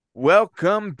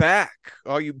Welcome back,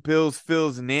 all you Bills,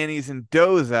 Phils, nannies, and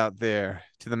does out there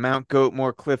to the Mount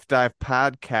Goatmore Cliff Dive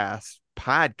podcast,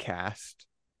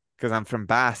 because I'm from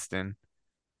Boston.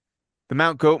 The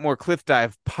Mount Goatmore Cliff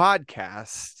Dive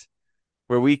podcast,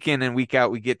 where week in and week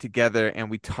out we get together and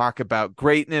we talk about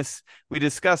greatness. We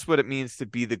discuss what it means to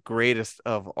be the greatest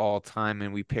of all time,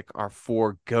 and we pick our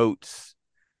four goats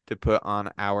to put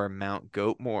on our Mount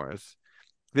Goatmores.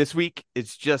 This week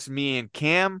it's just me and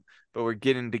Cam, but we're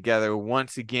getting together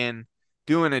once again,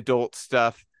 doing adult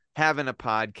stuff, having a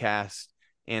podcast,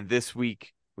 and this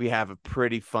week we have a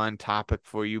pretty fun topic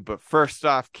for you. But first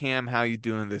off, Cam, how you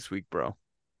doing this week, bro?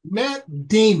 Matt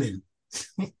Damon.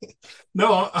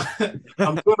 No,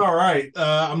 I'm doing all right.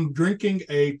 I'm drinking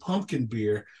a pumpkin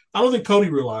beer. I don't think Cody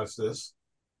realized this.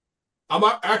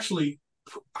 Actually,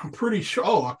 I'm pretty sure.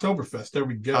 Oh, Oktoberfest. There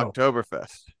we go.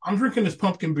 Oktoberfest. I'm drinking this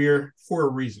pumpkin beer for a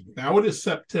reason. Now it is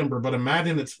September, but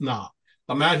imagine it's not.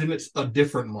 Imagine it's a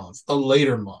different month, a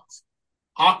later month.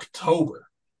 October.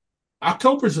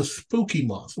 October is a spooky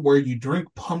month where you drink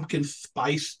pumpkin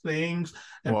spice things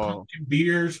and Whoa. pumpkin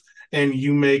beers and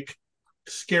you make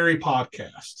scary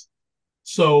podcasts.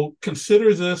 So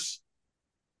consider this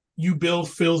you build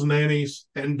Phil's Nannies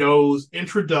and Doe's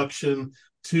introduction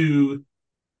to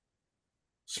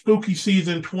spooky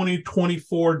season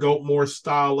 2024 Goatmore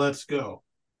style. Let's go.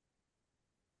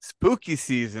 Spooky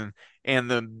season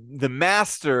and the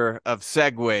master of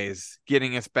segues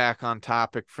getting us back on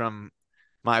topic from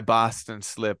my Boston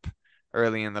slip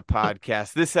early in the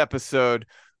podcast. This episode,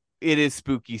 it is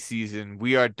spooky season.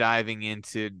 We are diving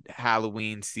into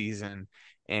Halloween season.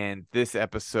 And this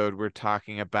episode, we're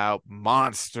talking about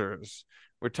monsters.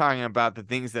 We're talking about the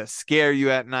things that scare you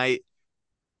at night,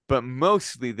 but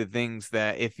mostly the things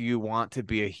that if you want to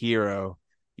be a hero,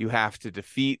 you have to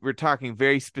defeat. We're talking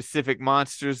very specific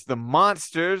monsters, the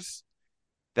monsters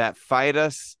that fight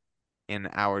us in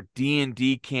our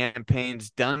D&D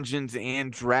campaigns, Dungeons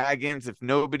and Dragons. If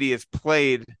nobody has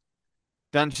played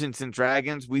Dungeons and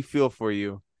Dragons, we feel for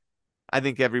you. I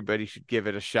think everybody should give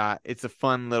it a shot. It's a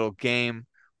fun little game.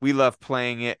 We love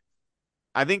playing it.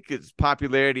 I think its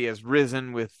popularity has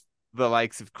risen with the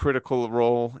likes of Critical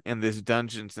Role and this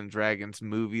Dungeons and Dragons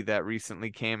movie that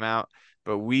recently came out.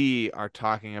 But we are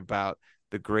talking about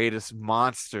the greatest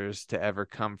monsters to ever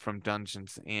come from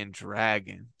Dungeons and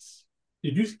Dragons.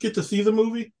 Did you get to see the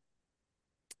movie?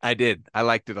 I did. I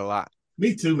liked it a lot.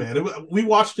 Me too, man. We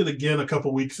watched it again a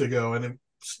couple weeks ago and it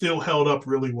still held up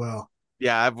really well.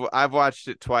 Yeah, I've watched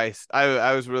it twice.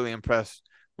 I was really impressed.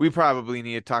 We probably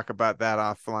need to talk about that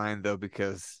offline though,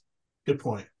 because Good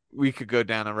point. we could go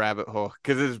down a rabbit hole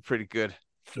because it is pretty good.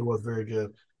 It was very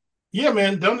good. Yeah,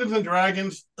 man, Dungeons and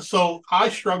Dragons. So I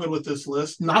struggled with this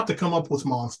list, not to come up with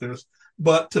monsters,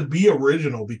 but to be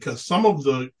original because some of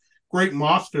the great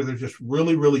monsters are just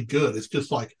really, really good. It's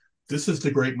just like, this is the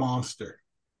great monster.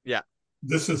 Yeah.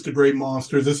 This is the great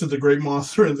monster. This is the great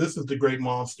monster. And this is the great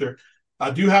monster.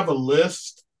 I do have a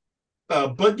list.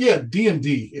 But yeah,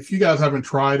 D&D. If you guys haven't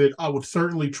tried it, I would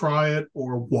certainly try it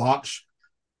or watch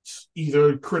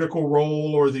either Critical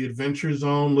Role or the Adventure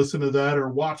Zone. Listen to that or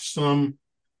watch some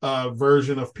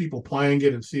version of people playing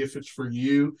it and see if it's for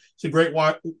you. It's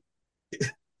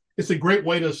a great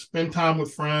way to spend time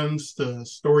with friends, to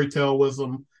storytell with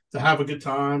them, to have a good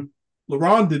time.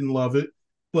 LaRon didn't love it,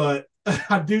 but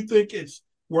I do think it's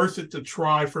worth it to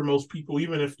try for most people,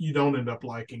 even if you don't end up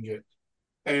liking it.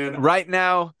 And Right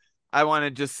now, I want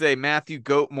to just say Matthew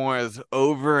Goatmore is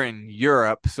over in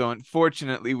Europe. So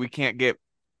unfortunately, we can't get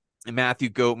Matthew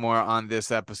Goatmore on this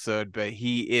episode, but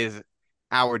he is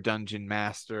our dungeon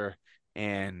master.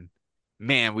 And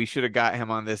man, we should have got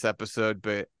him on this episode,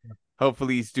 but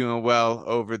hopefully he's doing well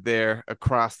over there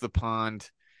across the pond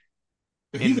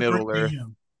in he's a great Middle Earth.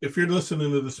 DM. If you're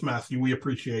listening to this, Matthew, we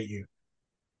appreciate you.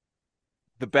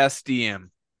 The best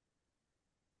DM.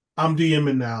 I'm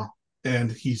DMing now,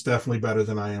 and he's definitely better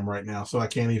than I am right now. So I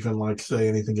can't even like say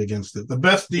anything against it. The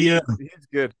best DM. He's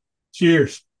good.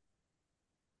 Cheers.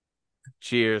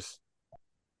 Cheers.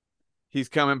 He's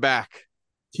coming back.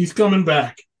 He's coming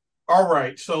back. All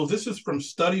right. So this is from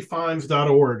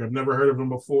studyfinds.org. I've never heard of him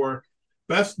before.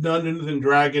 Best Dungeons and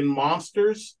Dragon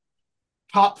monsters.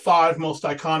 Top 5 most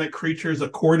iconic creatures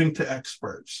according to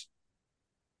experts.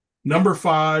 Number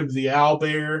 5, the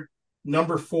owlbear.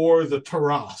 Number 4, the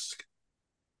Tarask.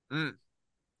 Mm.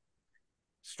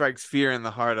 Strikes fear in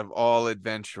the heart of all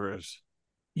adventurers.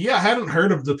 Yeah, I hadn't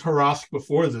heard of the Tarask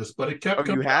before this, but it kept Oh, you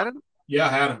coming up. had him? Yeah, I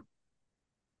hadn't.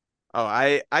 Oh,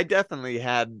 I definitely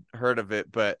had heard of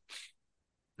it, but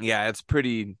yeah, it's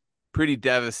pretty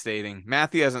devastating.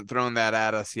 Matthew hasn't thrown that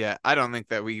at us yet. I don't think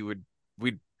that we'd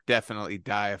definitely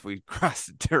die if we cross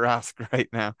the Tarask right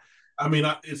now. I mean,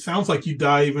 it sounds like you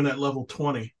die even at level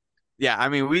 20. Yeah, I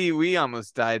mean we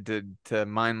almost died to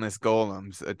mindless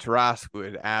golems. A Tarask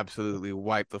would absolutely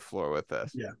wipe the floor with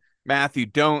us. Yeah. Matthew,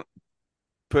 don't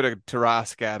put a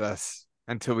Tarask at us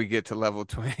until we get to level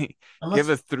 20. Give Unless,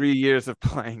 us 3 years of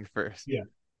playing first. yeah,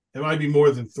 it might be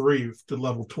more than three to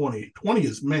level 20. 20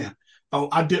 is, man. Oh,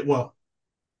 I did, well,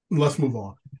 let's move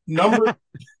on. Number,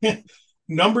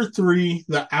 number three,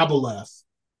 the Aboleth.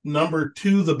 Number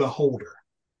two, the Beholder.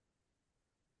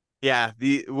 Yeah,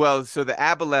 so the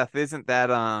Aboleth, isn't that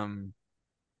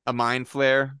a mind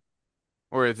flare,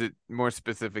 or is it more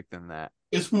specific than that?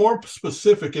 It's more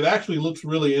specific. It actually looks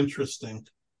really interesting.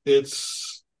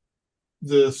 It's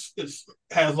it's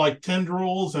has like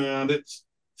tendrils, and it's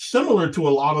similar to a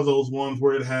lot of those ones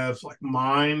where it has like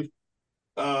mind.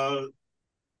 Uh,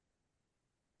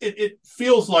 it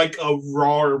feels like a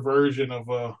rawer version of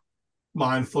a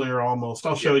mind flare almost.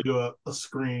 I'll Yeah. show you a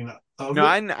screen of No,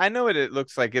 it. I know what it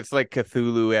looks like. It's like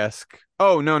Cthulhu-esque.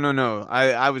 Oh, no, no, no.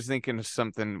 I was thinking of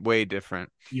something way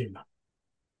different. Yeah,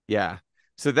 Yeah.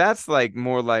 So that's like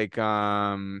more like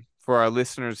for our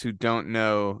listeners who don't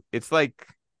know, it's like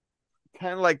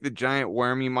kind of like the giant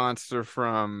wormy monster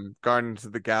from Guardians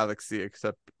of the Galaxy,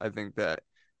 except I think that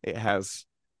it has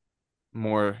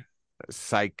more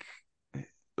psych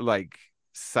like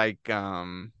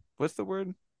what's the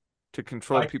word? To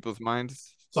control like people's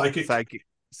minds? psychic.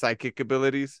 Psychic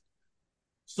abilities.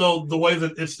 So the way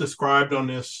that it's described on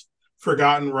this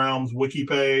Forgotten Realms wiki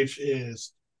page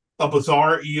is a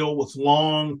bizarre eel with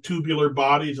long tubular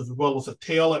bodies as well as a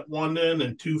tail at one end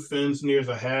and two fins near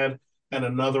the head and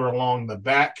another along the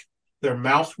back. Their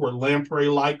mouths were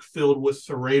lamprey-like, filled with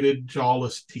serrated,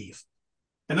 jawless teeth.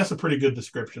 And that's a pretty good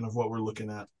description of what we're looking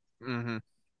at. Mm-hmm.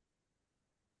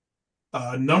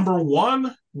 Number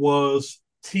one was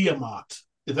Tiamat.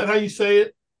 Is that how you say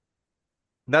it?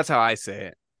 That's how I say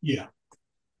it. Yeah,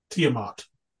 Tiamat.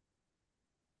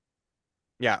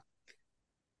 Yeah.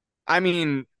 I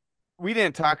mean, we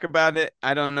didn't talk about it.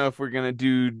 I don't know if we're gonna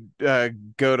do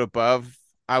goat above.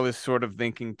 I was sort of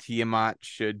thinking Tiamat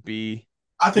should be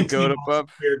I the think goat Tiamat's above.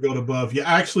 a fair goat above. Yeah,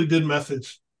 I actually did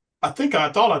message. I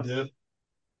thought I did.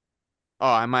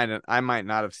 Oh, I might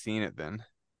not have seen it then.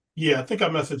 Yeah, I think I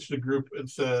messaged the group and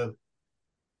said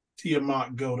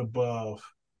Tiamat goat above.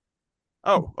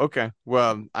 Oh, okay.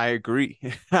 Well, I agree.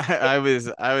 I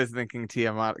was thinking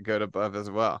Tiamat goat above as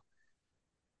well.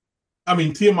 I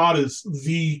mean, Tiamat is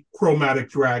the chromatic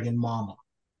dragon mama.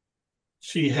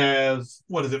 She has,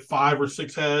 what is it, five or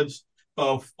six heads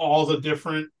of all the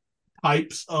different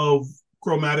types of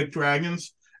chromatic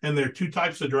dragons. And there are two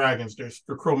types of dragons. There's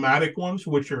the chromatic ones,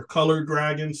 which are colored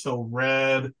dragons, so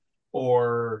red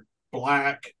or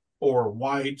black or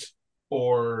white,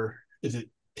 or is it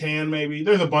tan maybe?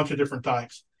 There's a bunch of different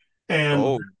types. And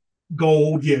Gold.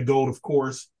 gold, yeah, gold, of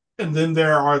course. And then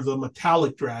there are the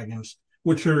metallic dragons,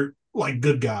 which are like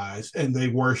good guys, and they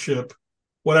worship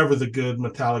whatever the good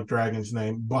metallic dragon's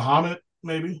name, Bahamut,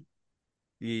 maybe.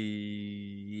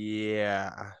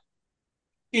 Yeah.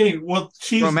 Anyway, well,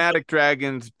 she's Chromatic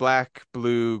dragons, black,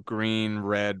 blue, green,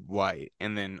 red, white.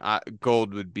 And then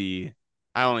gold would be,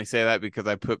 I only say that because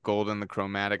I put gold in the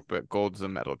chromatic, but gold's a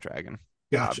metal dragon,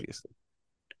 gotcha. obviously.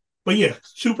 But yeah,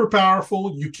 super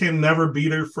powerful. You can never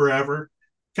beat her forever,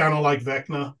 kind of like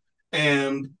Vecna,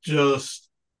 and just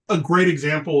a great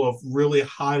example of really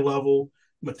high level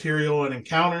material and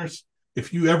encounters.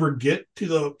 If you ever get to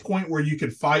the point where you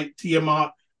can fight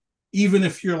Tiamat, even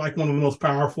if you're like one of the most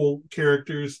powerful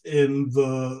characters in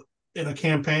a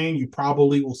campaign, you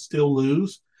probably will still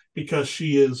lose because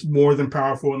she is more than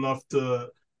powerful enough to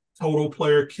total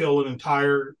player kill an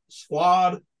entire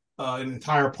squad, an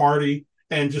entire party.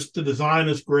 And just the design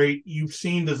is great. You've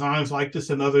seen designs like this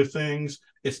in other things.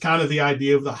 It's kind of the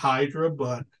idea of the Hydra,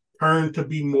 but turned to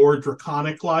be more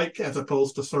draconic like as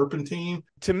opposed to serpentine.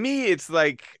 To me, it's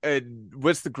like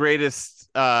what's the greatest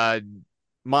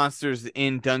monsters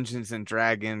in Dungeons and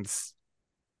Dragons?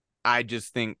 I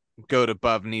just think goat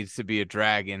above needs to be a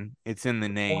dragon. It's in the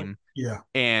name. Yeah,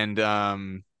 And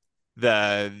the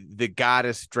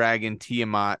goddess dragon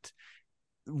Tiamat.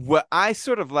 What I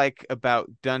sort of like about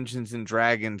Dungeons and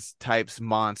Dragons types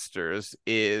monsters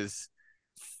is,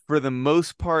 for the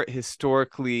most part,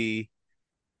 historically,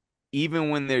 even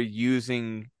when they're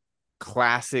using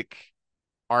classic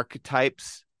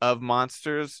archetypes of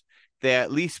monsters, they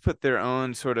at least put their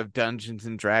own sort of Dungeons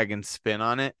and Dragons spin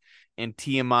on it. And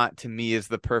Tiamat to me is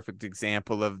the perfect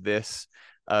example of this,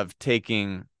 of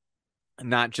taking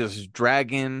not just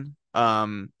dragon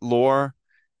lore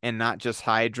and not just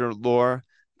Hydra lore,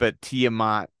 but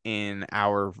Tiamat in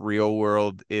our real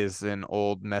world is an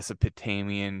old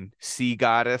Mesopotamian sea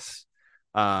goddess.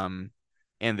 Um,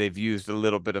 and they've used a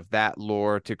little bit of that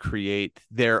lore to create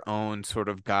their own sort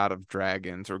of god of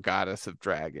dragons or goddess of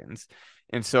dragons.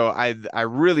 And so I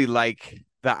really like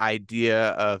the idea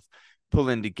of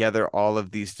pulling together all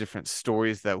of these different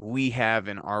stories that we have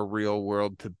in our real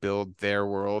world to build their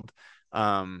world.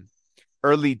 Um,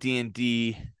 Early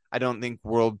D&D, I don't think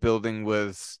world building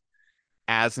was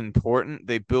as important.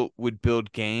 They would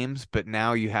build games, but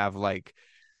now you have like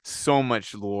so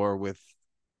much lore with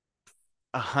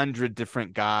 100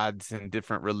 different gods and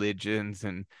different religions,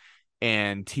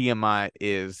 and Tiamat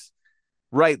is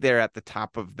right there at the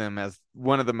top of them as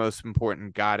one of the most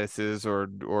important goddesses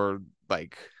or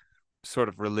like sort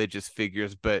of religious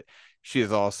figures, but she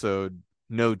is also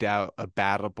no doubt a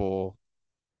battleable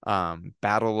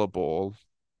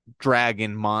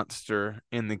dragon monster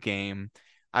in the game.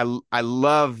 I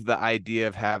love the idea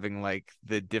of having like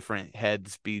the different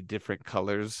heads be different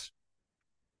colors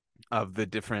of the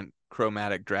different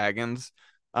chromatic dragons.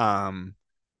 Um,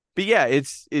 but yeah,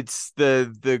 it's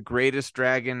the greatest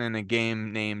dragon in a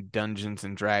game named Dungeons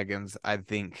and Dragons. I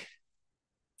think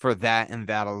for that and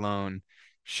that alone,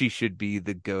 she should be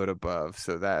the goat above.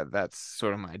 So that's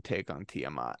sort of my take on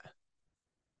Tiamat.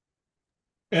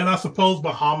 And I suppose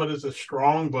Bahamut is a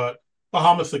strong, but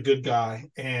Bahamut's a good guy.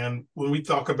 And when we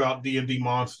talk about D&D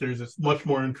monsters, it's much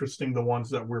more interesting the ones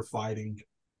that we're fighting.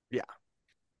 Yeah.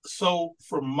 So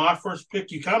for my first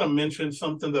pick, you kind of mentioned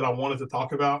something that I wanted to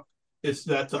talk about. It's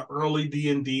that the early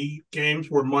D&D games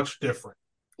were much different.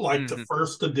 Like the Hmm.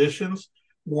 first editions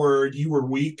where you were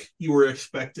weak, you were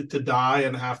expected to die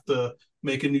and have to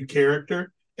make a new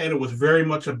character. And it was very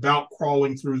much about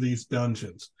crawling through these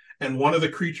dungeons. And one of the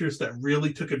creatures that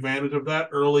really took advantage of that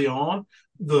early on,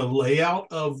 the layout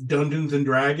of Dungeons and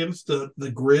Dragons, the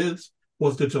grids,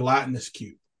 was the gelatinous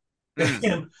cube. Mm.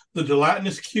 And the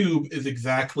gelatinous cube is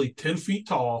exactly 10 feet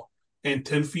tall and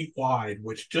 10 feet wide,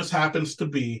 which just happens to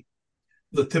be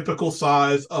the typical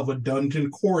size of a dungeon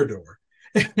corridor.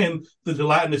 And the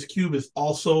gelatinous cube is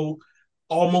also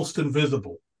almost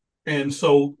invisible. And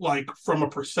so, like, from a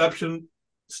perception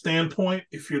standpoint,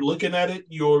 if you're looking at it,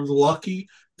 you're lucky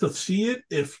to see it.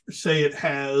 If, say, it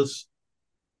has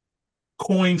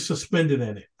coins suspended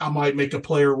in it, I might make a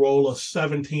player roll a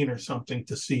 17 or something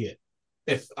to see it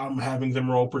if I'm having them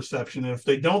roll perception. And if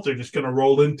they don't, they're just going to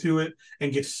roll into it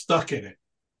and get stuck in it.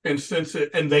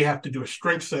 And they have to do a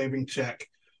strength saving check.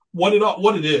 What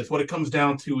it comes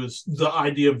down to is the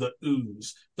idea of the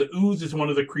ooze. The ooze is one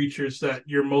of the creatures that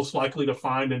you're most likely to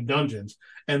find in dungeons,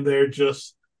 and they're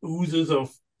just oozes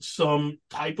of some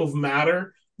type of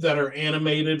matter that are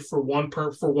animated for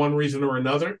one reason or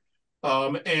another.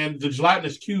 And the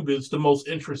gelatinous cube is the most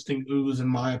interesting ooze, in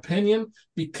my opinion,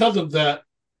 because of that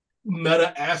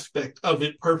meta aspect of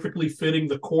it perfectly fitting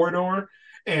the corridor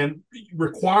and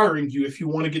requiring you, if you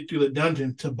want to get through the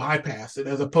dungeon, to bypass it,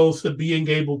 as opposed to being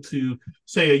able to,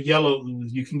 say, a yellow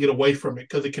ooze, you can get away from it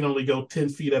because it can only go 10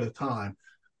 feet at a time.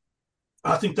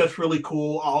 I think that's really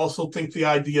cool. I also think the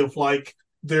idea of like,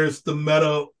 there's the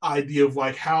meta idea of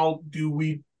like, how do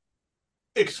we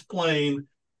explain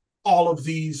all of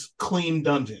these clean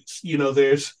dungeons?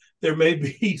 There may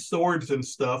be swords and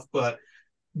stuff, but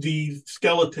the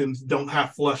skeletons don't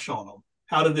have flesh on them.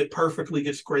 How did it perfectly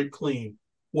get scraped clean?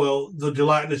 Well, the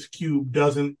gelatinous cube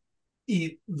doesn't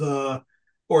eat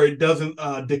or it doesn't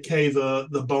decay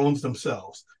the bones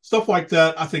themselves. Stuff like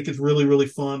that, I think is really really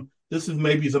fun. This is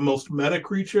maybe the most meta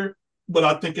creature, but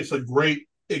I think it's a great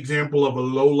example of a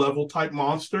low level type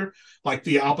monster, like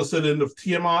the opposite end of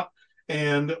Tiamat,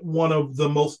 and one of the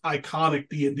most iconic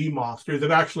D&D monsters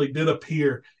that actually did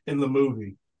appear in the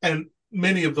movie. And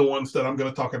many of the ones that I'm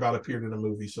going to talk about appeared in the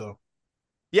movie. So,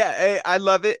 Yeah, I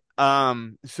love it.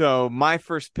 So my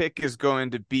first pick is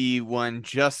going to be one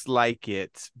just like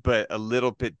it, but a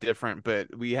little bit different, but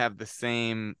we have the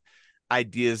same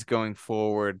ideas going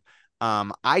forward.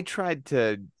 I tried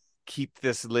to keep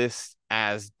this list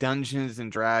as Dungeons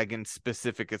and Dragons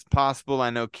specific as possible. I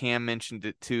know Cam mentioned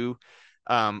it too.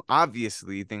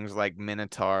 Obviously things like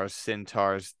Minotaurs,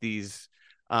 Centaurs, these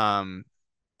um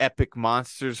epic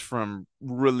monsters from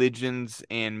religions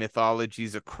and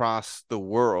mythologies across the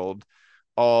world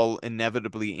all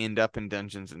inevitably end up in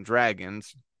Dungeons and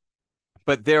Dragons.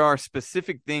 But there are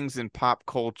specific things in pop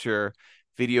culture,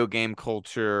 video game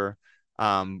culture,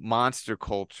 monster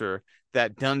culture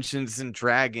that Dungeons and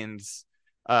Dragons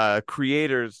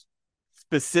creators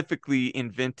specifically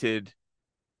invented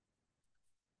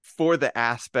for the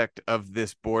aspect of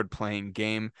this board playing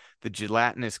game. The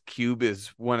gelatinous cube is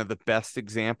one of the best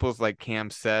examples, like Cam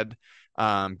said,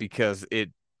 because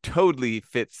it totally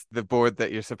fits the board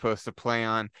that you're supposed to play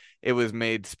on. It was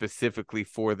made specifically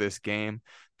for this game.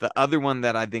 The other one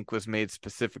that I think was made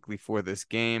specifically for this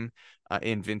game,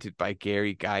 invented by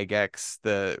Gary Gygax,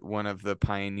 the one of the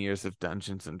pioneers of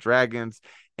Dungeons and Dragons,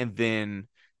 and then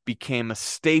became a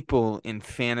staple in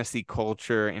fantasy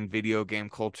culture and video game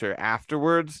culture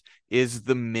afterwards, is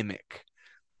the Mimic.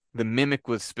 The Mimic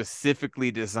was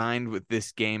specifically designed with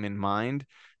this game in mind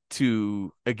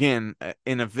to, again,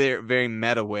 in a very, very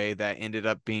meta way that ended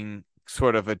up being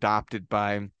sort of adopted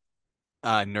by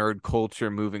nerd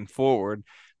culture moving forward.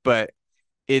 But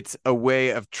it's a way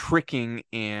of tricking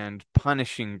and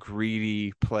punishing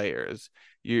greedy players.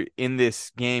 You in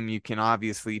this game, you can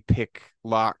obviously pick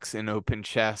locks and open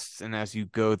chests, and as you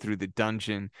go through the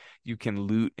dungeon, you can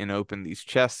loot and open these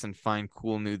chests and find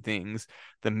cool new things.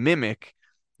 The Mimic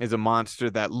is a monster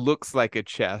that looks like a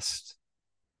chest,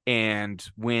 and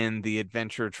when the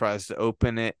adventurer tries to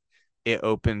open it, it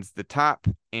opens the top,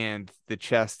 and the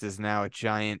chest is now a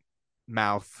giant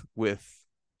mouth with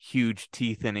huge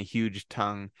teeth and a huge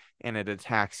tongue, and it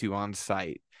attacks you on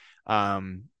sight.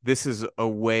 This is a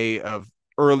way of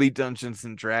early Dungeons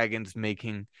and Dragons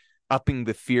making upping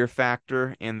the fear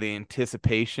factor and the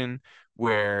anticipation,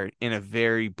 where in a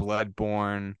very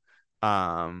Bloodborne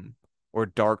or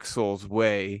Dark Souls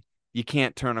way, you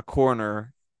can't turn a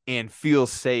corner and feel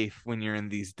safe when you're in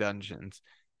these dungeons.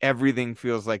 Everything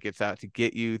feels like it's out to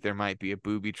get you. There might be a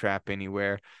booby trap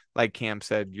anywhere. Like Cam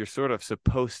said, you're sort of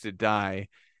supposed to die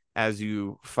as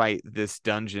you fight this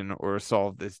dungeon or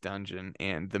solve this dungeon.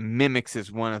 And the Mimics is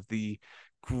one of the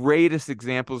greatest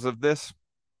examples of this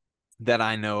that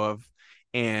I know of.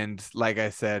 And like I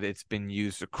said, it's been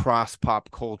used across pop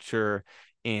culture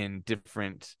in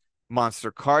different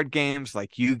monster card games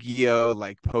like Yu-Gi-Oh,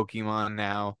 like Pokemon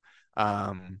now,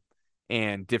 um,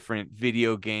 and different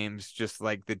video games, just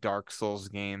like the Dark Souls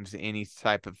games. Any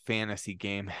type of fantasy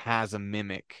game has a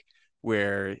Mimic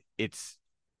where it's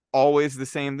always the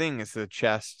same thing. It's a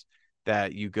chest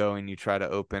that you go and you try to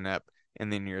open up,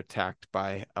 and then you're attacked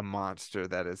by a monster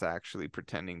that is actually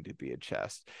pretending to be a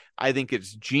chest. I think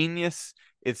it's genius.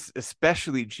 It's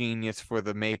especially genius for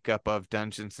the makeup of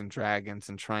Dungeons and Dragons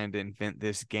and trying to invent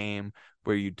this game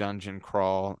where you dungeon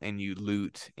crawl and you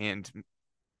loot, and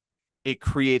it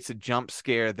creates a jump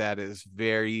scare that is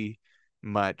very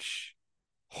much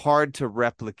hard to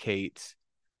replicate.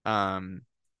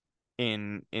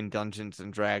 In Dungeons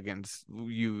and Dragons,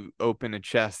 you open a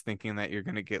chest thinking that you're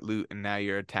going to get loot, and now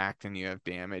you're attacked and you have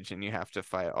damage and you have to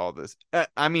fight all this.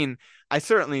 I mean, I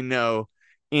certainly know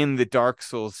in the Dark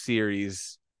Souls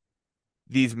series,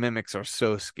 these Mimics are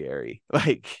so scary.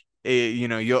 Like,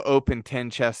 you'll open 10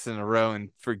 chests in a row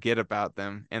and forget about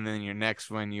them, and then your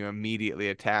next one you immediately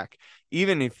attack.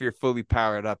 Even if you're fully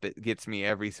powered up, it gets me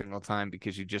every single time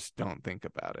because you just don't think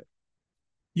about it.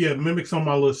 Yeah, Mimic's on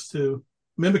my list too.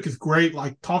 Mimic is great.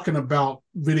 Like talking about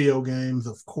video games,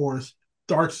 of course,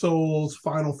 Dark Souls,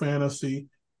 Final Fantasy,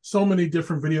 so many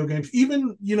different video games.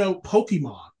 Even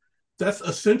Pokemon. That's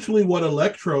essentially what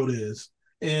Electrode is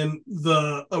in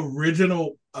the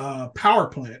original Power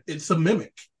Plant. It's a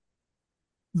mimic.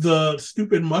 The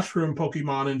stupid mushroom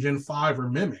Pokemon in Gen 5 are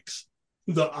mimics.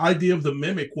 The idea of the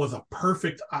mimic was a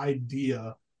perfect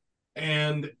idea,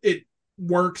 and it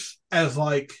works as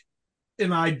like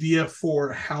an idea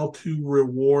for how to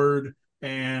reward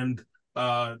and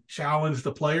challenge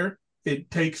the player.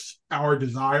 It takes our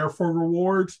desire for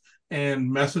rewards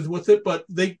and messes with it, but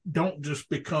they don't just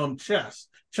become chess.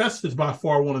 Chess is by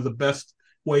far one of the best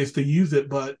ways to use it,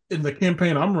 but in the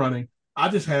campaign I'm running, I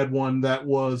just had one that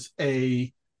was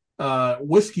a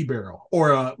whiskey barrel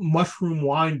or a mushroom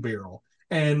wine barrel,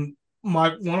 and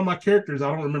my one of my characters,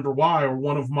 I don't remember why, or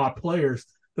one of my players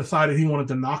decided he wanted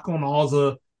to knock on all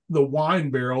the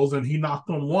wine barrels, and he knocked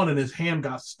on one and his hand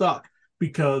got stuck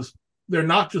because they're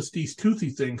not just these toothy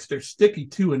things, they're sticky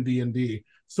too in D&D.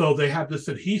 So they have this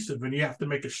adhesive and you have to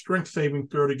make a strength saving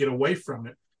throw to get away from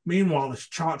it. Meanwhile, it's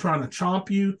trying to chomp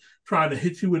you, trying to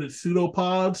hit you with its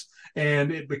pseudopods,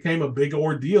 and it became a big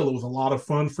ordeal. It was a lot of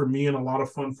fun for me and a lot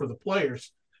of fun for the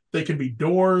players. They can be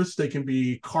doors, they can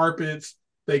be carpets,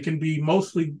 they can be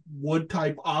mostly wood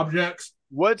type objects.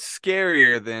 What's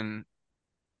scarier than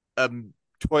a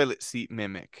toilet seat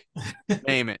mimic?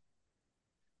 Name it.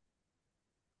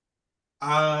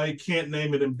 I can't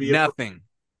name it and be Nothing.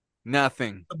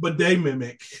 Nothing. a bidet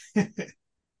mimic.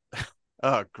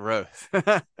 Oh, gross.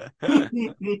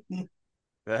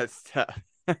 That's tough.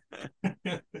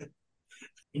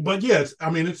 But yes,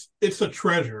 I mean it's a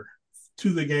treasure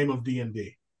to the game of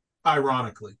D&D,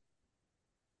 ironically.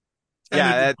 And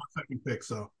Yeah. it was my second pick,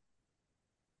 so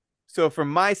So for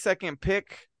my second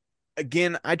pick,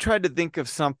 again, I tried to think of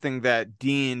something that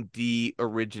D&D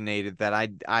originated that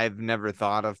I've never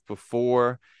thought of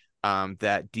before.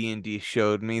 That D&D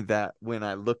showed me that when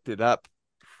I looked it up,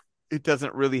 it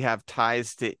doesn't really have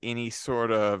ties to any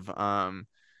sort of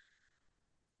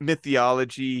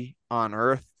mythology on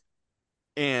Earth.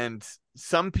 And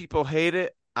some people hate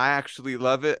it. I actually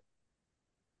love it,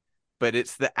 but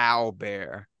it's the owl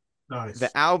bear.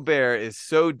 The Nice. owl bear is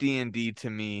so D&D to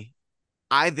me.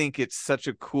 I think it's such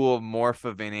a cool morph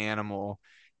of an animal.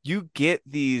 You get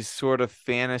these sort of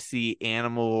fantasy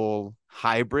animal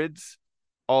hybrids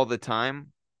all the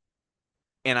time,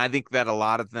 and I think that a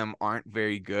lot of them aren't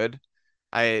very good.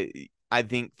 I I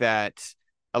think that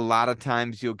a lot of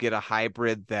times you'll get a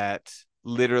hybrid that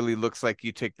literally looks like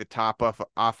you take the top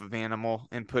off of animal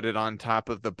and put it on top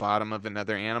of the bottom of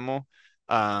another animal.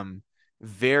 Um,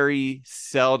 Very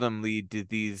seldomly do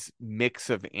these mix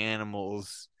of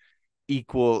animals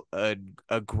equal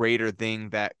a greater thing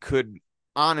that could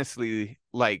honestly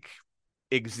like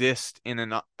exist in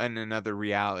another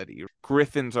reality.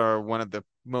 Griffins are one of the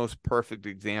most perfect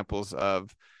examples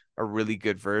of a really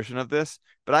good version of this,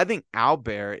 but I think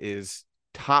owlbear is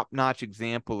top-notch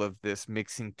example of this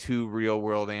mixing two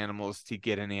real-world animals to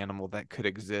get an animal that could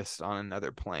exist on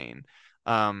another plane.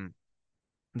 Um,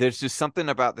 there's just something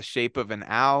about the shape of an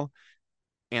owl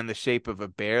and the shape of a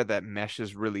bear that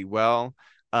meshes really well.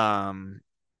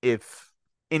 If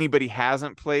anybody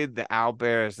hasn't played, the owl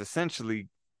bear is essentially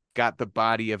got the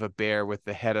body of a bear with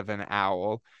the head of an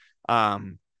owl.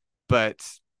 Um, but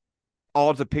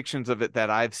all depictions of it that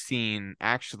I've seen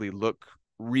actually look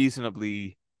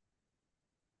reasonably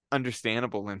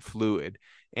understandable and fluid.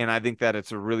 And I think that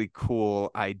it's a really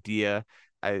cool idea.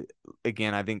 I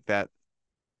I think that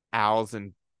owls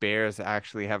and bears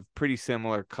actually have pretty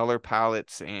similar color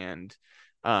palettes and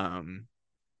um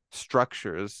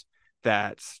structures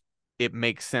that it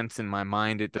makes sense in my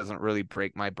mind. It doesn't really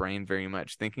break my brain very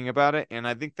much thinking about it. And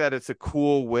I think that it's a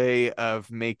cool way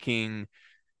of making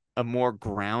a more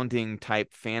grounding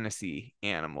type fantasy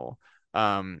animal.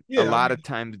 A Yeah, I lot of mean,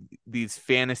 times these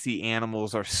fantasy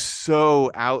animals are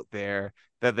so out there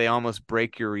that they almost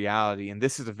break your reality. And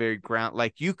this is a very ground,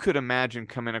 like you could imagine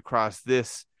coming across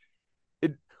this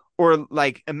it, or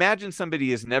like imagine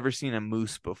somebody has never seen a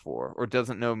moose before or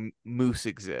doesn't know moose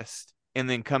exist and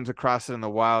then comes across it in the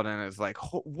wild and is like,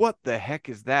 what the heck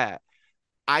is that?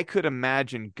 I could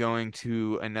imagine going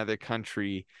to another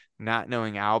country, not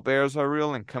knowing owl bears are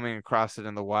real and coming across it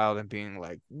in the wild and being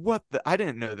like, what the? I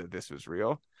didn't know that this was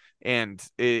real. And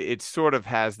it sort of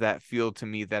has that feel to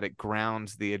me that it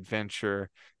grounds the adventure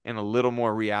in a little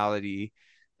more reality,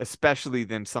 especially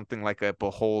than something like a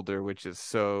beholder, which is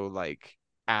so like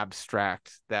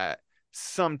abstract that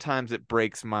sometimes it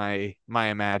breaks my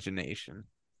imagination.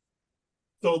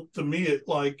 so to me,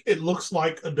 it looks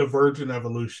like a divergent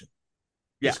evolution.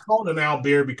 Yeah. It's called an owl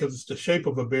bear because it's the shape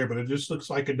of a bear, but it just looks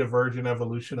like a divergent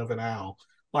evolution of an owl.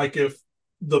 Like if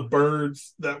the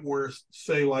birds that were,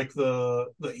 say, like the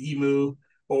emu,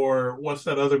 or what's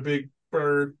that other big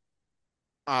bird,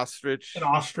 an Ostrich.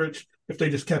 ostrich, if they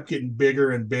just kept getting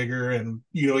bigger and bigger and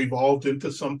evolved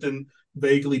into something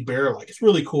vaguely bear like. It's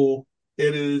really cool.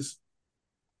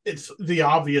 It's the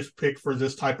obvious pick for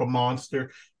this type of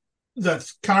monster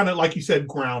that's kind of, like you said,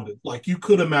 grounded. Like you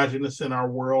could imagine this in our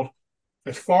world.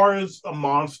 As far as a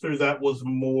monster that was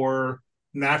more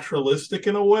naturalistic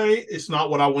in a way, it's not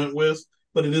what I went with,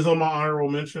 but it is on my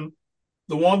honorable mention.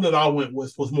 The one that I went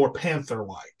with was more panther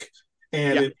like,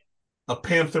 and Yeah. it a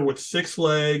panther with six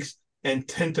legs and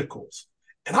tentacles.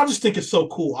 And I just think it's so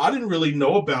cool. I didn't really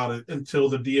know about it until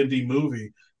the D&D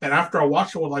movie. And after I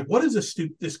watched it, I was like, what is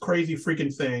this crazy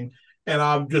freaking thing? And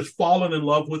I've just fallen in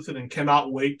love with it and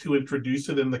cannot wait to introduce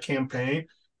it in the campaign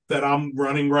that I'm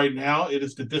running right now. It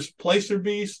is the Displacer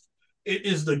Beast. It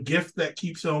is the gift that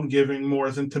keeps on giving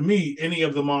more than, to me, any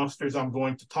of the monsters I'm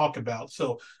going to talk about.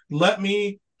 So let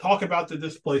me talk about the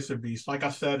Displacer Beast. Like I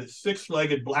said, it's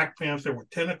six-legged Black Panther with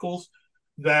tentacles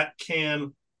that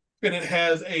can, and it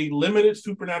has a limited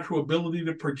supernatural ability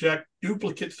to project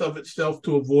duplicates of itself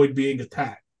to avoid being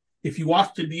attacked. If you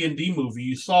watched the D&D movie,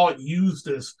 you saw it use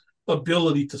this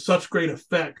ability to such great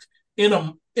effect in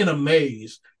a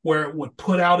maze where it would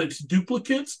put out its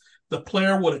duplicates. The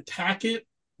player would attack it,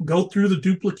 go through the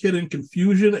duplicate in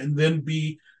confusion, and then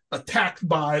be attacked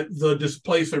by the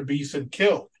displacer beast and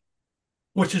killed,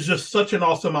 which is just such an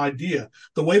awesome idea.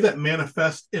 The way that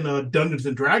manifests in a Dungeons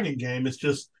and Dragon game is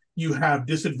just you have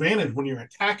disadvantage when you're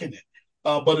attacking it.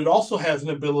 But it also has an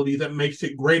ability that makes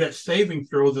it great at saving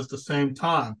throws at the same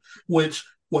time, which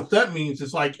what that means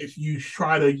is like if you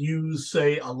try to use,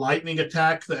 say, a lightning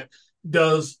attack that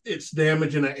does its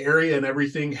damage in an area and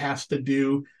everything has to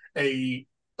do a,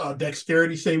 a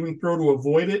dexterity saving throw to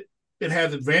avoid it, it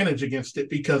has advantage against it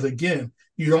because again,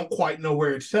 you don't quite know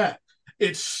where it's at.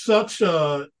 It's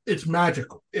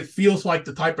magical. It feels like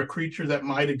the type of creature that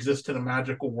might exist in a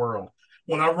magical world.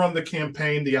 When I run the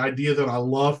campaign, the idea that I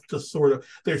love to sort of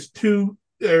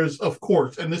there's of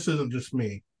course, and this isn't just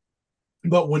me,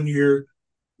 but when you're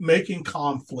making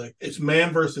conflict, it's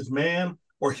man versus man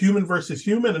or human versus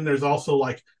human, and there's also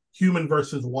like human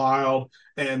versus wild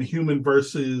and human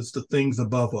versus the things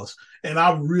above us. And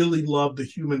I really love the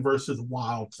human versus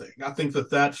wild thing. I think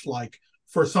that that's like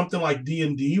for something like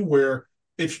D&D where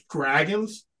it's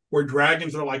dragons, where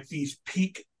dragons are like these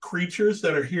peak creatures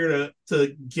that are here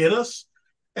to get us,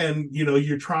 and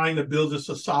you're trying to build a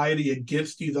society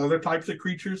against these other types of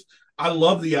creatures. I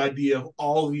love the idea of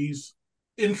all these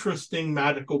interesting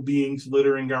magical beings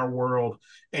littering our world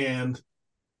and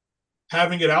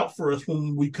having it out for us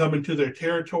when we come into their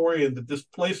territory. And the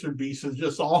displacer beast is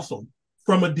just awesome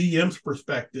from a DM's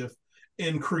perspective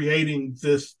in creating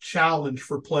this challenge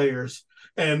for players.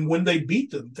 And when they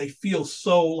beat them, they feel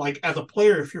so like, as a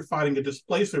player, if you're fighting a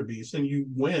displacer beast and you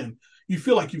win, you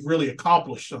feel like you've really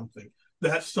accomplished something.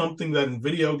 That's something that in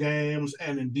video games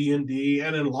and in D&D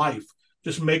and in life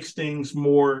just makes things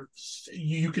more,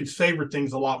 you can savor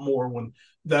things a lot more when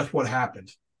that's what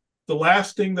happens. The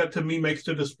last thing that to me makes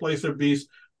the displacer beast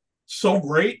so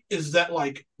great is that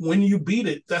like when you beat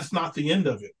it, that's not the end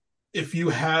of it. If you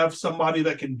have somebody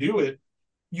that can do it,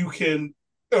 you can,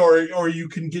 or you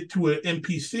can get to an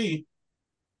NPC,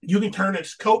 you can turn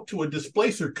its coat to a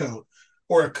displacer coat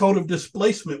or a coat of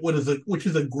displacement, which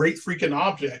is a great freaking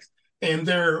object. And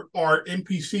there are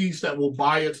NPCs that will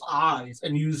buy its eyes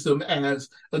and use them as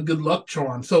a good luck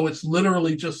charm. So it's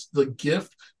literally just the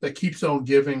gift that keeps on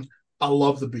giving. I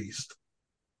love the beast.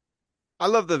 I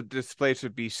love the displacer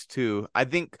beast too. I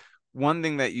think one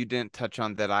thing that you didn't touch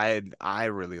on that I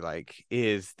really like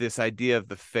is this idea of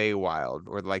the Feywild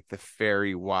or like the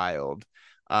fairy wild.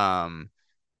 Um,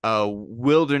 a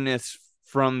wilderness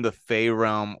from the Fey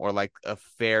realm or like a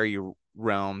fairy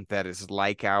realm that is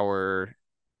like our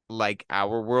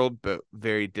world but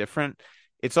very different.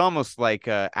 It's almost like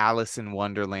a Alice in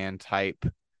Wonderland type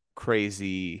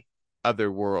crazy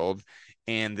other world,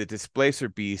 and the displacer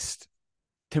beast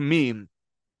to me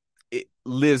it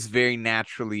lives very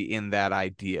naturally in that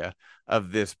idea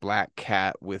of this black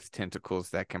cat with tentacles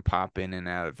that can pop in and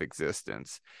out of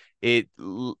existence.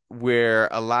 Where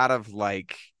a lot of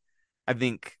like, I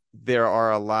think there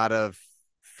are a lot of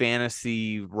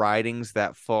fantasy writings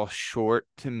that fall short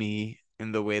to me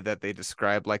in the way that they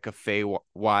describe like a Fey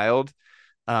wild.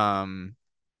 Um,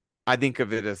 I think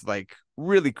of it as like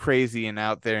really crazy and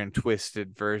out there and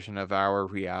twisted version of our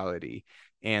reality.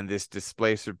 And this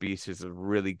displacer beast is a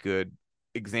really good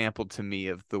example to me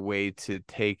of the way to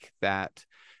take that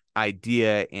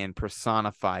idea and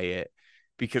personify it,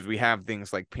 because we have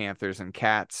things like panthers and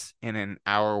cats, and in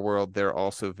our world they're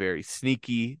also very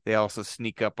sneaky. They also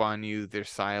sneak up on you. They're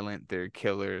silent, they're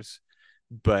killers.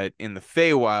 But in the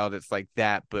Feywild it's like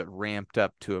that but ramped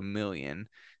up to a million,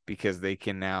 because they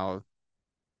can now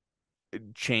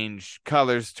change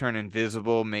colors, turn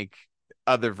invisible, make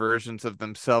other versions of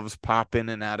themselves pop in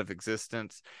and out of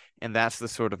existence. And that's the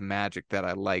sort of magic that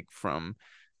I like from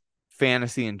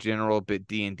fantasy in general, but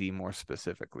D&D more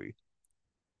specifically.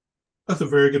 That's a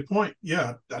very good point.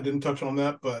 Yeah, I didn't touch on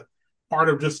that, but part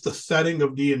of just the setting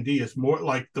of D&D is more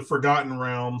like the Forgotten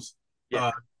Realms.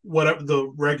 Yeah. Whatever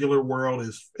the regular world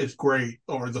is great,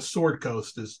 or the Sword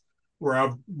Coast is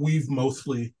where we've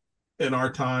mostly in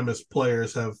our time as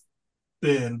players have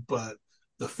been, but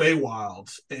the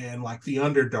Feywilds and like the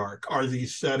Underdark are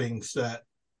these settings that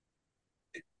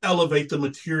elevate the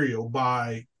material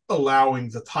by allowing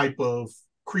the type of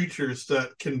creatures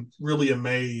that can really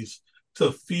amaze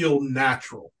to feel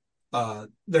natural.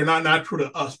 They're not natural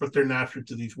to us, but they're natural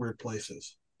to these weird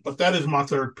places. But that is my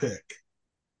third pick.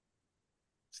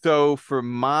 So for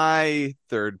my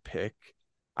third pick,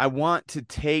 I want to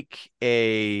take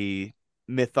a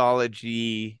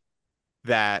mythology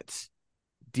that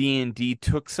D&D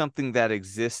took something that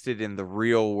existed in the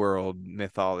real world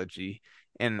mythology,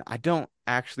 and I don't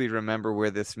actually remember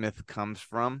where this myth comes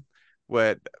from,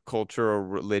 what culture or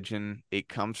religion it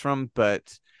comes from,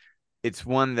 but it's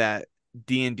one that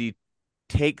D&D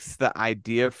takes the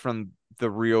idea from the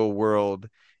real world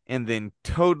and then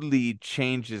totally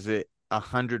changes it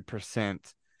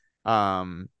 100%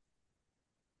 um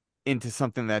into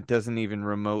something that doesn't even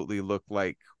remotely look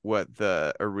like what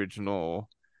the original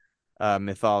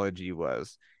mythology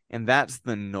was, and that's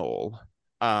the knoll.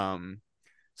 Um,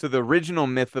 so the original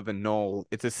myth of a knoll,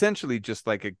 it's essentially just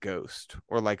like a ghost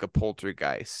or like a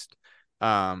poltergeist.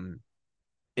 Um,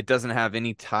 it doesn't have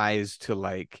any ties to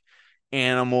like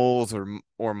animals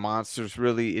or monsters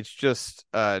really. It's just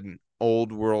an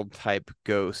old world type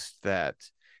ghost that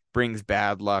brings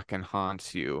bad luck and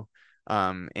haunts you.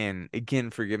 And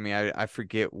again, forgive me, I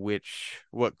forget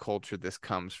what culture this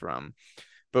comes from.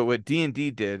 But what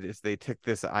D&D did is they took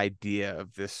this idea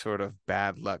of this sort of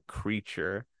bad luck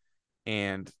creature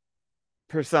and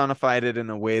personified it in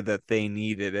a way that they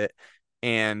needed it.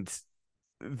 And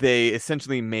they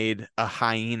essentially made a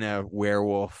hyena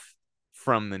werewolf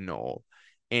from the knoll.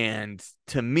 And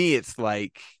to me, it's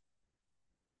like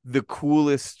the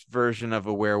coolest version of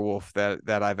a werewolf that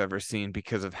I've ever seen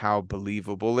because of how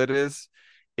believable it is.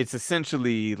 It's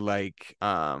essentially like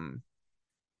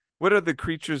what are the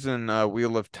creatures in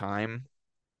Wheel of Time?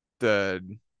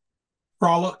 The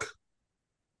Frolic.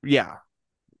 yeah,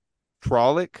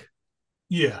 Trolloc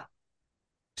Yeah.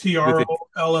 with a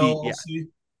T, yeah. Trolloc.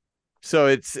 So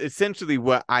it's essentially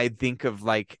what I think of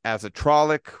like as a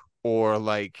Trolloc or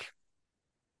like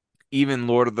even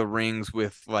Lord of the Rings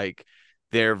with like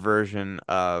their version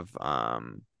of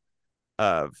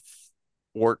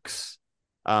orcs.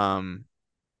 Um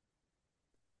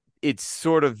it's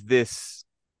sort of this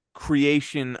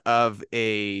creation of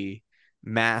a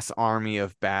mass army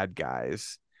of bad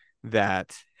guys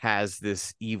that has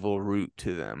this evil root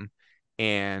to them.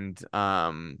 And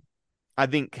I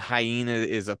think hyena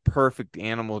is a perfect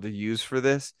animal to use for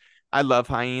this. I love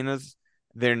hyenas.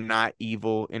 They're not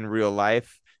evil in real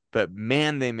life, but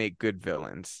man, they make good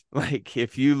villains. Like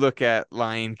if you look at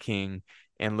Lion King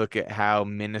and look at how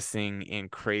menacing and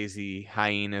crazy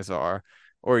hyenas are,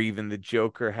 or even the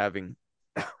Joker having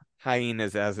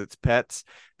hyenas as its pets,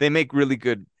 they make really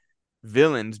good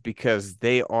villains because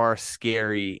they are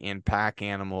scary and pack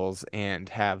animals and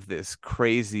have this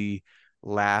crazy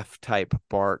laugh type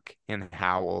bark and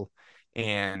howl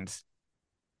and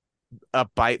a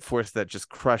bite force that just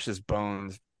crushes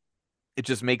bones. It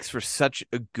just makes for such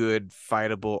a good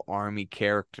fightable army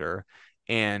character.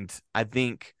 And I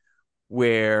think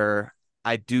where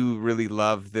I do really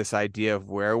love this idea of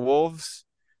werewolves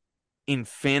in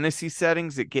fantasy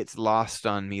settings, it gets lost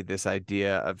on me, this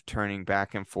idea of turning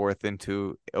back and forth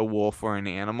into a wolf or an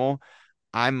animal.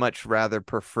 I much rather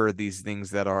prefer these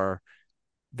things that are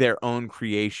their own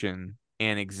creation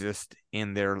and exist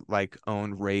in their like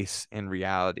own race and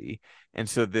reality. And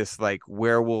so this like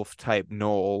werewolf type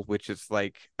knoll, which is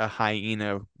like a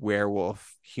hyena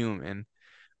werewolf human,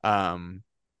 um,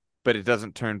 but it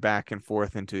doesn't turn back and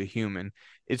forth into a human.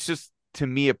 It's just to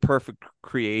me a perfect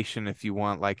creation if you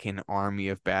want like an army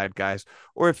of bad guys,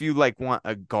 or if you like want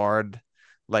a guard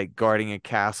like guarding a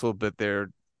castle, but they're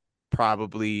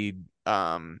probably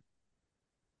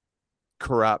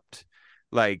corrupt.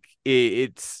 Like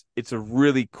it's a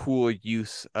really cool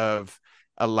use of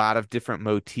a lot of different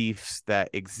motifs that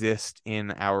exist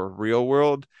in our real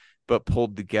world, but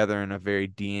pulled together in a very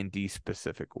D&D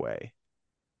specific way.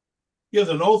 Yeah,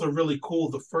 the Knolls are really cool.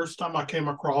 The first time I came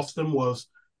across them was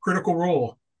Critical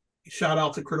Role. Shout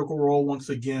out to Critical Role once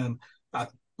again. I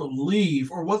believe,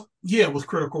 or what? Yeah, it was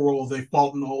Critical Role. They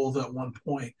fought Knolls at one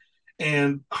point,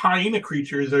 and hyena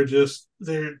creatures are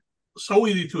they're so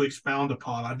easy to expound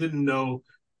upon. I didn't know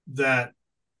that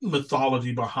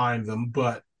mythology behind them,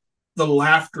 but the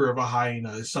laughter of a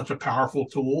hyena is such a powerful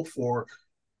tool for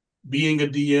being a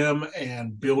DM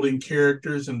and building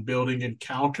characters and building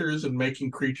encounters and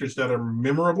making creatures that are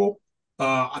memorable.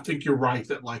 I think you're right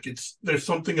that like there's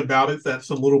something about it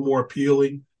that's a little more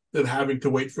appealing than having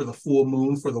to wait for the full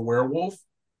moon for the werewolf.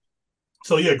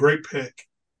 So yeah, great pick.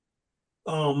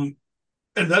 Um,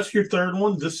 and that's your third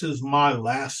one. This is my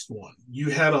last one. You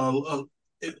had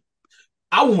it,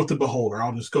 I went with the Beholder.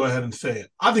 I'll just go ahead and say it.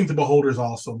 I think the Beholder is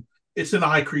awesome. It's an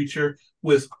eye creature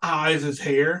with eyes as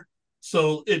hair.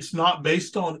 So it's not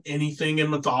based on anything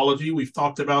in mythology. We've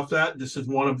talked about that. This is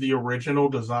one of the original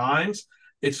designs.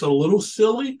 It's a little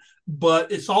silly,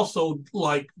 but it's also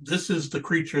like this is the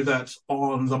creature that's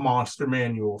on the monster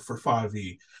manual for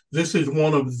 5e. This is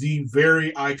one of the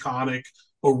very iconic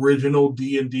original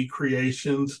D&D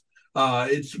creations.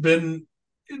 It's been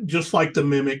just like the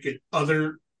Mimic,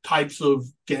 other types of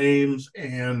games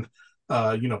and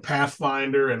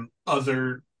Pathfinder and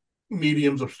other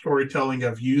mediums of storytelling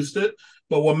have used it.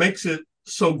 But what makes it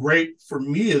so great for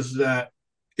me is that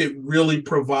it really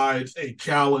provides a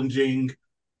challenging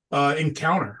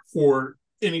encounter for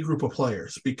any group of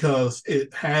players because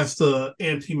it has the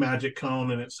anti-magic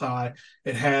cone in its eye.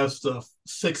 It has the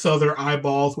 6 other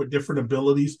eyeballs with different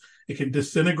abilities. It can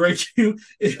disintegrate you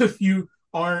if you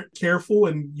aren't careful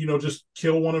and just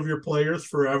kill one of your players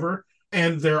forever.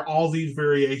 And there are all these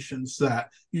variations that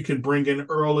you can bring in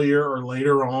earlier or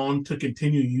later on to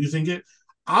continue using it.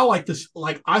 I like this.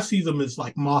 Like I see them as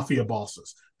like mafia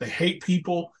bosses. They hate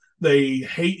people. They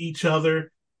hate each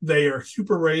other. They are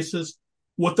super racist.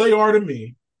 What they are to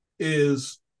me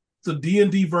is the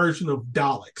D&D version of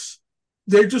Daleks.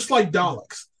 They're just like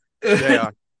Daleks, They and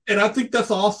are. I think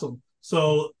that's awesome.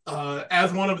 So,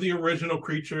 as one of the original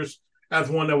creatures, as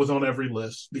one that was on every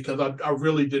list, because I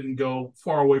really didn't go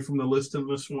far away from the list in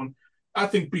this one. I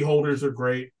think beholders are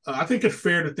great. I think it's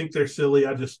fair to think they're silly.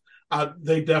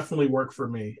 They definitely work for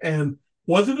me. And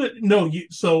wasn't it? No,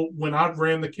 so when I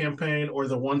ran the campaign or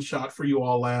the one shot for you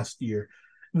all last year,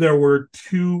 there were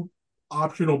two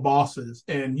optional bosses,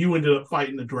 and you ended up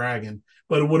fighting the dragon,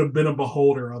 but it would have been a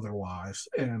beholder otherwise,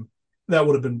 and that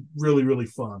would have been really really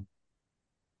fun.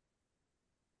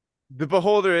 The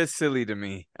Beholder is silly to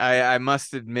me. I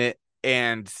must admit,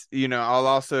 and I'll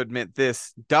also admit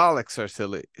this: Daleks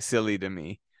are silly to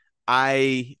me.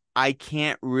 I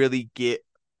can't really get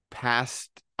past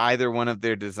either one of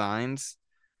their designs.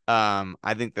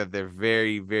 I think that they're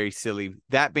very, very silly.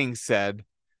 That being said,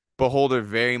 Beholder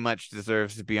very much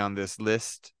deserves to be on this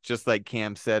list. Just like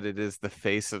Cam said, it is the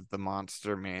face of the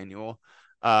monster manual.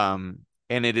 And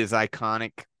it is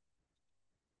iconic.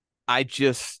 I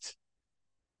just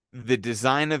the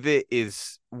design of it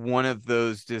is one of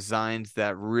those designs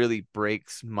that really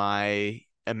breaks my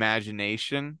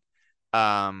imagination.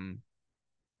 Um,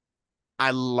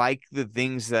 I like the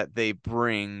things that they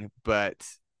bring, but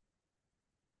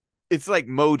it's like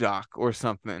Modoc or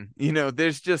something.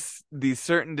 There's just these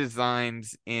certain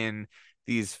designs in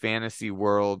these fantasy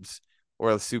worlds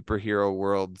or superhero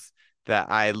worlds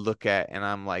that I look at and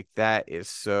I'm like, that is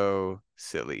so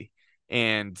silly.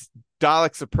 And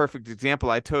Dalek's a perfect example.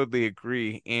 I totally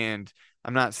agree. And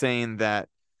I'm not saying that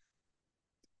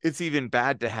it's even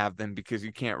bad to have them because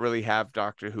you can't really have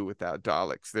Doctor Who without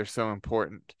Daleks. They're so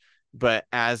important. But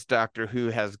as Doctor Who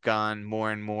has gone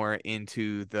more and more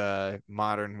into the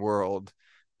modern world,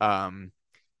 um,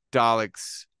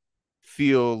 Daleks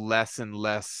feel less and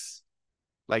less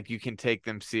like you can take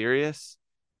them serious.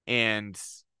 And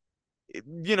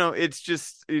it's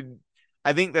just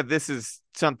I think that this is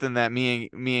something that me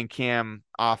and Cam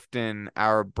often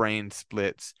our brain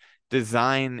splits.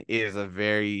 Design is a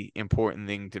very important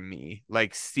thing to me.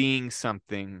 Like seeing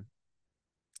something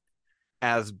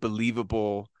as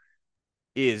believable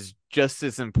is just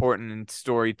as important in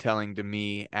storytelling to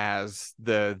me as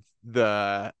the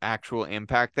actual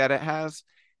impact that it has.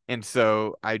 And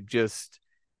so I just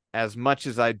as much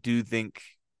as I do think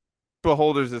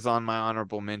Beholders is on my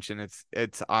honorable mention.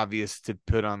 It's obvious to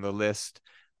put on the list.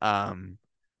 Um,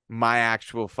 my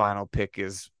actual final pick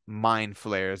is Mind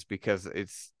Flares because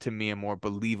it's to me a more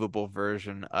believable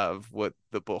version of what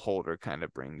the Beholder kind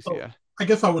of brings Oh, you. I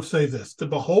guess I would say this: the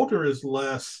beholder is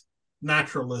less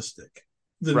naturalistic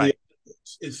than the Right.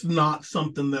 others. It's not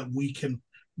something that we can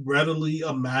readily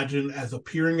imagine as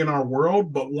appearing in our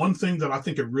world. But one thing that I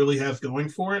think it really has going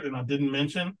for it, and I didn't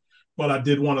mention, but I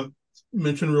did want to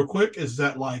mention real quick, is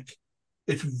that like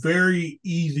it's very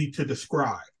easy to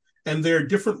describe. And there are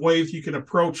different ways you can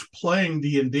approach playing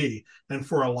D&D. And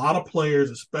for a lot of players,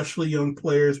 especially young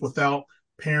players without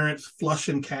parents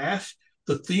flushing cash,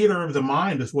 the theater of the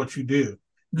mind is what you do.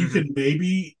 You Hmm. can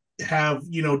maybe have,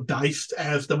 diced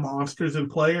as the monsters and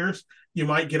players. You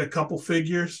might get a couple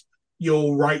figures.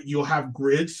 You'll have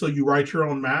grids, so you write your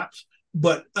own maps,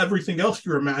 but everything else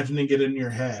you're imagining it in your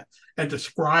head and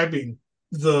describing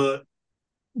the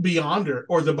beyonder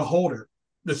or the beholder.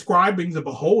 Describing the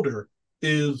beholder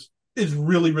is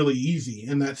really really easy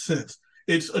in that sense.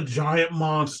 It's a giant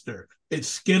monster. Its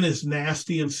skin is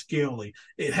nasty and scaly.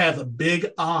 It has a big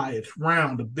eye. It's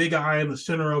round, a big eye in the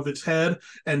center of its head,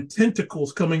 and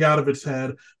tentacles coming out of its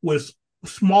head with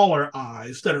smaller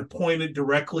eyes that are pointed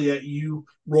directly at you.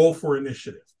 Roll for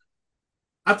initiative.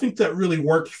 I think that really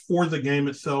works for the game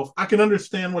itself. I can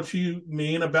understand what you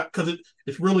mean about because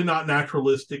it's really not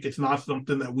naturalistic. It's not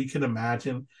something that we can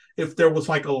imagine. If there was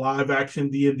like a live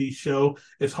action D&D show,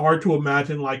 it's hard to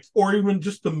imagine like, or even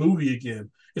just the movie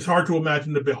again. It's hard to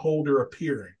imagine the beholder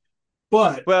appearing.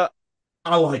 But Well,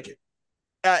 I like it.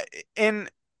 uh, and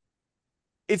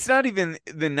it's not even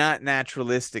the not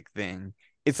naturalistic thing.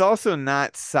 It's also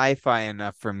not sci-fi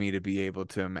enough for me to be able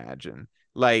to imagine.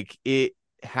 Like it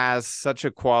has such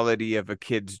a quality of a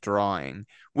kid's drawing,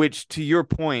 which to your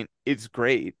point, it's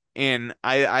great. And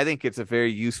I think it's a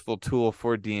very useful tool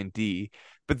for D&D.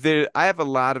 But I have a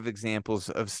lot of examples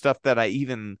of stuff that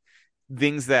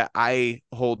things that I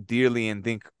hold dearly and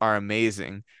think are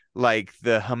amazing, like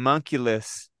the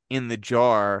homunculus in the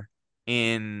jar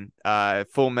in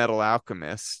Full Metal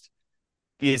Alchemist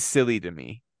is silly to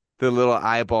me. The little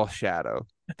eyeball shadow.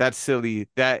 That's silly.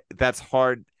 That's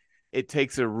hard. it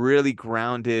takes a really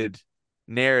grounded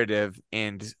narrative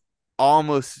and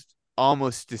almost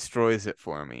destroys it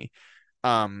for me.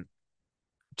 Um,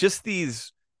 just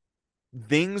these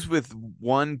things with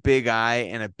one big eye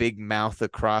and a big mouth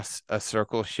across a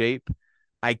circle shape.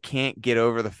 I can't get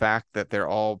over the fact that they're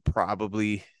all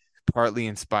probably partly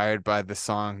inspired by the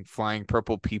song Flying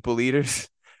Purple People Eaters.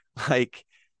 Like,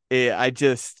 I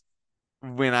just,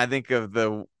 when I think of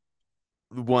the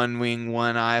one wing,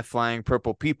 one eye flying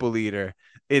purple people eater,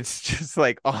 it's just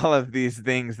like all of these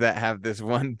things that have this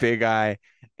one big eye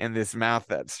and this mouth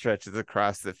that stretches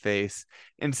across the face.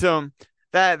 And so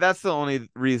that's the only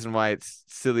reason why it's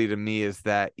silly to me, is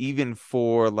that even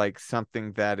for like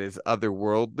something that is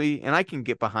otherworldly, and I can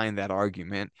get behind that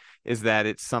argument, is that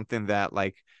it's something that,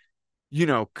 like,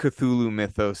 Cthulhu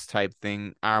mythos type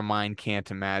thing, our mind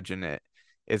can't imagine it.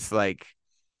 It's like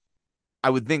I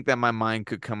would think that my mind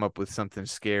could come up with something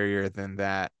scarier than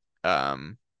that.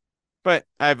 Um, but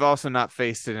I've also not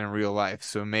faced it in real life,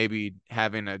 so maybe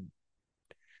having a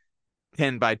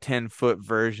 10 by 10-foot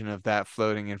version of that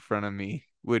floating in front of me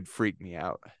would freak me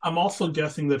out. I'm also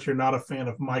guessing that you're not a fan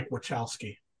of Mike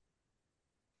Wachowski.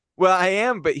 Well, I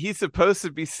am, but he's supposed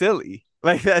to be silly.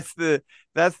 Like that's the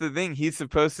thing. He's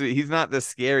not the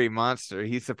scary monster.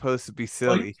 He's supposed to be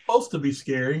Well, he's silly. supposed to be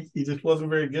scary. He just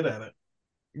wasn't very good at it.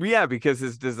 Yeah, because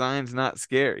his design's not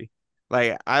scary.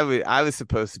 Like I was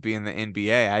supposed to be in the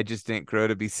NBA. I just didn't grow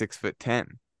to be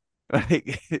 6'10".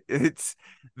 Like it's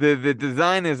the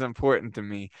design is important to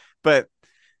me. But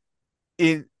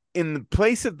in the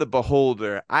place of the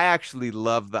beholder, I actually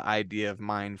love the idea of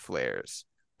mind flayers.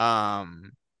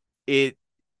 It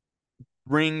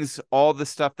brings all the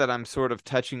stuff that I'm sort of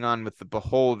touching on with the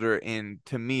beholder in,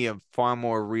 to me, a far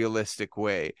more realistic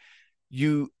way.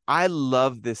 I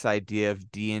love this idea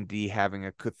of D&D having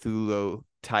a Cthulhu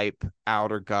type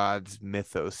outer gods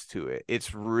mythos to it.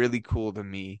 It's really cool to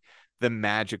me, the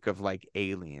magic of like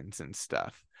aliens and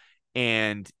stuff.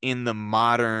 And in the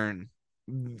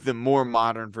more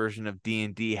modern version of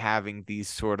D&D, having these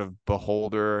sort of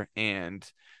beholder and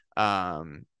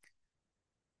um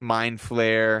mind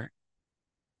flare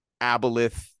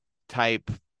aboleth type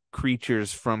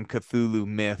creatures from Cthulhu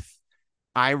myth,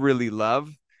 I really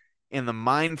love. And the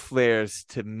mind flares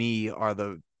to me are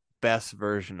the best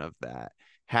version of that.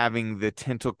 Having the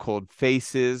tentacled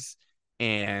faces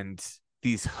and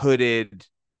these hooded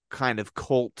kind of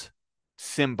cult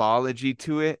symbology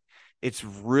to it. It's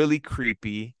really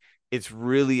creepy. It's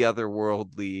really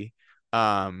otherworldly.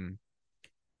 Um,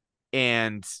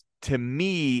 and to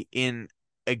me, in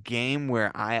a game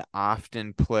where I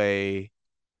often play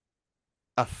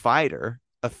a fighter,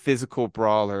 a physical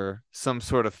brawler, some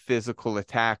sort of physical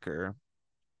attacker,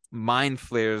 mind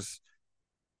flares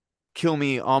kill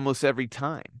me almost every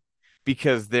time,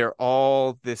 because they're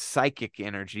all this psychic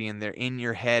energy and they're in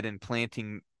your head and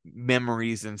planting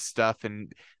memories and stuff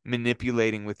and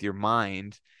manipulating with your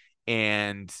mind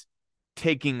and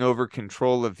taking over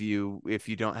control of you if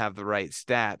you don't have the right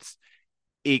stats.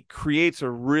 It creates a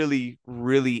really,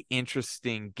 really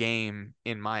interesting game,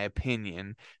 in my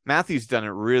opinion. Matthew's done it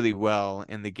really well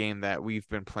in the game that we've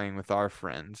been playing with our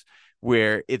friends,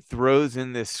 where it throws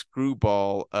in this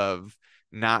screwball of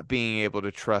not being able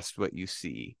to trust what you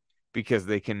see because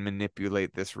they can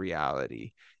manipulate this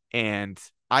reality. And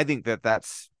I think that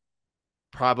that's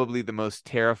probably the most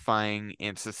terrifying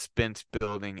and suspense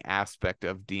building aspect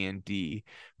of D&D,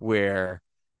 where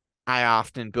I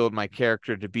often build my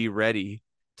character to be ready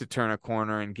to turn a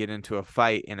corner and get into a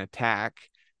fight and attack.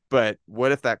 But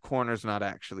what if that corner's not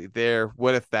actually there?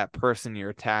 What if that person you're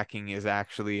attacking is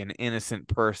actually an innocent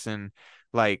person?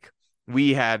 Like,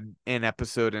 we had an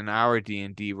episode in our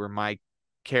D&D where my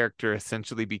character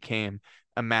essentially became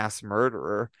a mass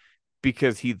murderer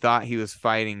because he thought he was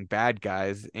fighting bad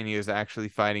guys and he was actually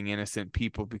fighting innocent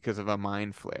people because of a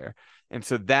mind flare. And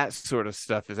so that sort of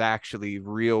stuff is actually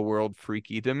real world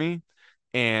freaky to me.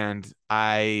 And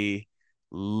I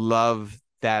love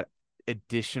that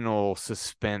additional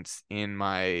suspense in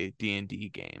my D&D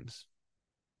games.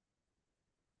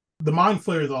 The Mind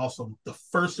Flayer is awesome. The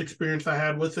first experience I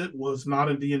had with it was not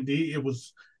in D&D. It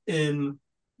was in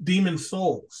Demon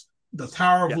Souls, the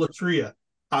Tower of Yeah. Latria.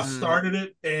 I Mm. started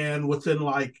it, and within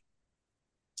like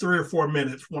 3 or 4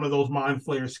 minutes, one of those Mind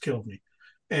Flayers killed me.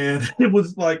 And it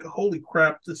was like, holy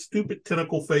crap, the stupid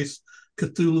tentacle face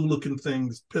Cthulhu looking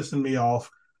things pissing me off.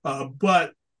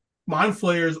 But Mind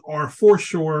Flayers are for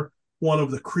sure one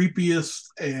of the creepiest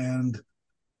and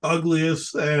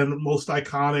ugliest and most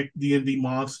iconic D&D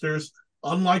monsters.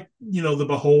 Unlike, the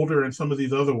Beholder and some of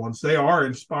these other ones, they are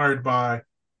inspired by,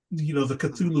 the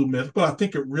Cthulhu myth, but I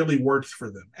think it really works for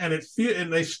them. And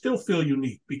they still feel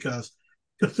unique because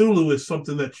Cthulhu is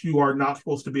something that you are not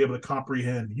supposed to be able to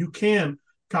comprehend. You can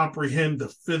comprehend the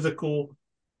physical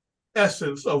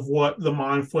essence of what the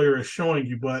mind flayer is showing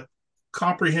you, but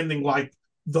comprehending like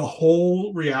the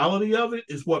whole reality of it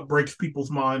is what breaks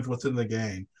people's minds within the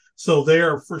game. So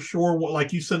there for sure,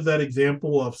 like you said, that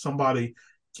example of somebody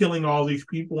killing all these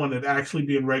people and it actually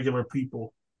being regular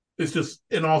people. It's just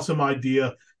an awesome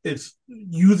idea. It's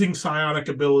using psionic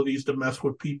abilities to mess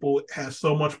with people. It has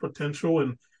so much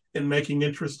potential in making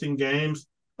interesting games.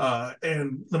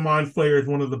 And the Mind Flayer is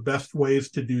one of the best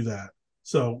ways to do that.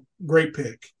 So great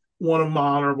pick. One of my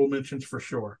honorable mentions for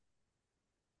sure.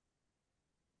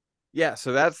 Yeah,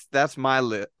 so that's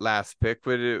my last pick.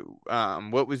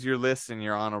 What was your list and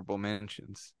your honorable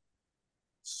mentions?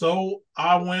 So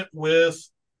I went with,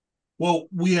 well,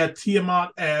 we had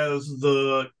Tiamat as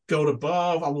the goat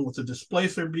above. I went with the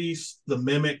Displacer Beast, the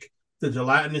Mimic, the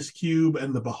Gelatinous Cube,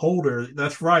 and the Beholder.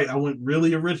 That's right. I went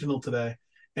really original today.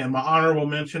 And my honorable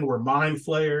mention were Mind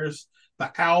Flayers,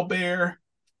 the Owlbear,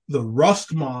 the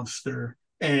Rust Monster,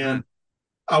 Mm, and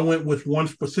I went with one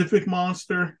specific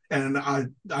monster, and I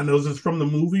know this is from the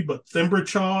movie, but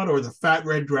Thimberchod or the Fat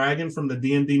Red Dragon from the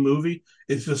D&D movie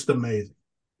is just amazing.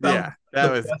 That was yeah, that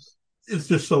the was best. It's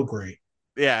just so great.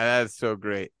 yeah, that's so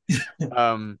great.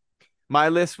 Um, my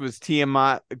list was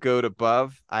Tiamat goat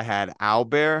above. I had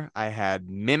Owlbear, I had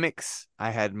Mimics,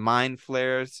 I had Mind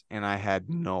Flares, and I had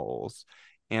Gnolls.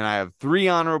 And I have three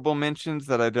honorable mentions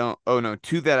that I don't, oh no,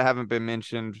 two that haven't been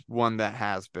mentioned, one that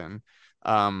has been.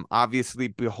 Obviously,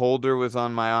 Beholder was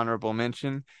on my honorable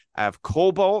mention. I have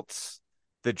Kobolds,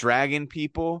 the Dragon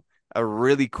People, a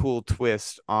really cool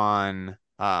twist on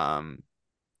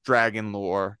dragon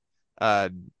lore. Uh,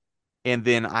 and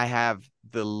then I have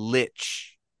the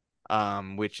Lich,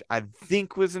 which I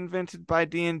think was invented by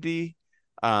D&D.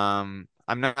 I'm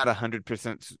not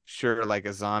 100% sure, like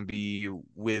a zombie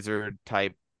wizard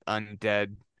type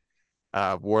undead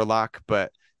warlock,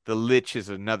 but the Lich is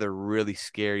another really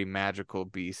scary magical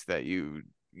beast that you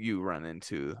run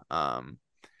into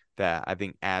that I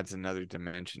think adds another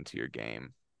dimension to your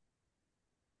game.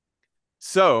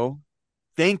 So,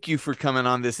 thank you for coming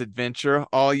on this adventure,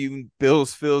 all you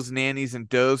Bills, Phils, Nannies, and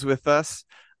Does with us.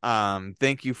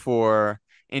 Thank you for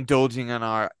indulging in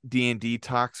our D&D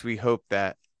talks. We hope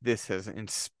that this has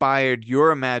inspired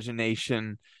your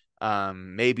imagination.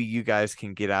 Maybe you guys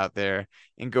can get out there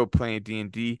and go play a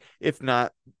D&D. If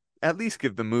not, at least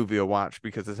give the movie a watch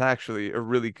because it's actually a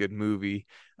really good movie.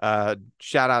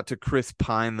 Shout out to Chris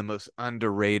Pine, the most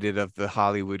underrated of the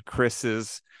Hollywood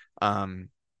Chris's. Um,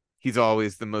 he's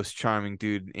always the most charming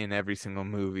dude in every single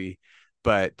movie.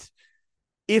 But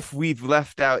if we've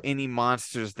left out any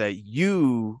monsters that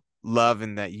you love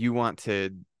and that you want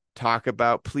to talk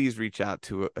about, please reach out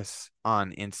to us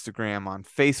on Instagram, on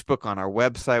Facebook, on our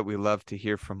website. We love to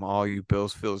hear from all you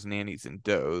Bills, Phils, Nannies, and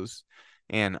Does.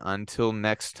 And until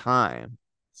next time.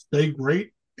 Stay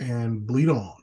great and bleed on.